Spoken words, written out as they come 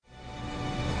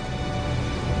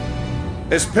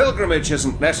This pilgrimage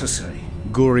isn't necessary.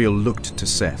 Gabriel looked to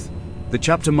Seth. The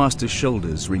chapter master's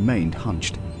shoulders remained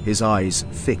hunched, his eyes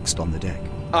fixed on the deck.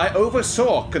 I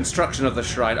oversaw construction of the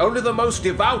shrine. Only the most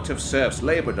devout of serfs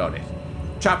labored on it.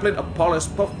 Chaplain Apollos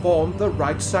performed the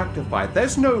rite sacrifice.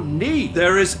 There's no need.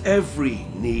 There is every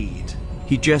need.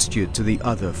 He gestured to the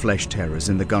other flesh terrors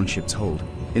in the gunship's hold,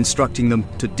 instructing them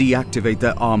to deactivate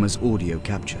their armor's audio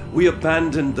capture. We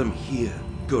abandoned them here,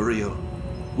 Gabriel.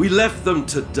 We left them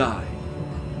to die.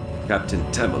 Captain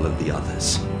Temel and the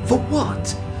others. For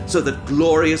what? So that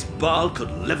glorious Baal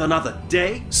could live another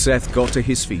day? Seth got to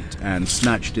his feet and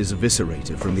snatched his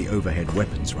eviscerator from the overhead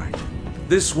weapons rack.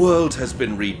 This world has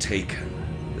been retaken.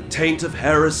 The taint of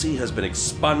heresy has been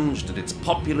expunged and its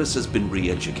populace has been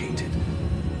re-educated.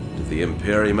 To the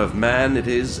Imperium of Man, it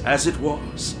is as it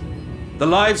was. The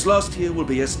lives lost here will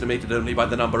be estimated only by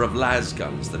the number of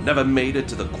lasguns that never made it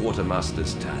to the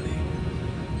quartermaster's tally.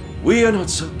 We are not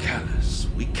so callous.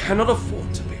 We cannot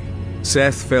afford to be.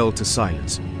 Seth fell to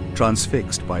silence,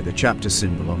 transfixed by the chapter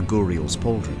symbol on Gabriel's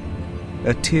pauldron.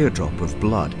 A teardrop of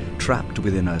blood trapped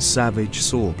within a savage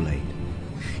saw blade.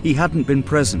 He hadn't been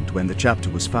present when the chapter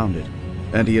was founded,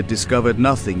 and he had discovered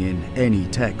nothing in any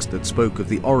text that spoke of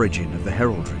the origin of the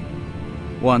heraldry.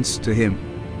 Once, to him,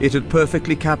 it had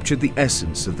perfectly captured the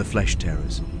essence of the flesh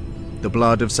terrors, the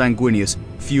blood of Sanguinius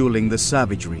fueling the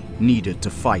savagery needed to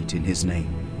fight in his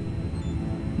name.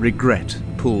 Regret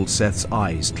pulled Seth's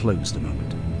eyes closed a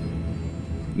moment.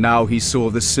 Now he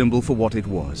saw the symbol for what it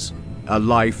was, a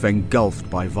life engulfed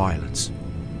by violence.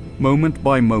 Moment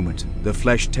by moment, the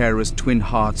flesh terror's twin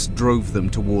hearts drove them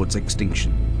towards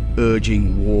extinction,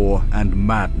 urging war and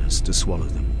madness to swallow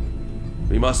them.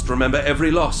 We must remember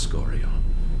every loss, Gabriel,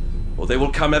 or they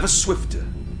will come ever swifter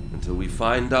until we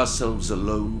find ourselves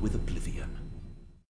alone with Oblivion.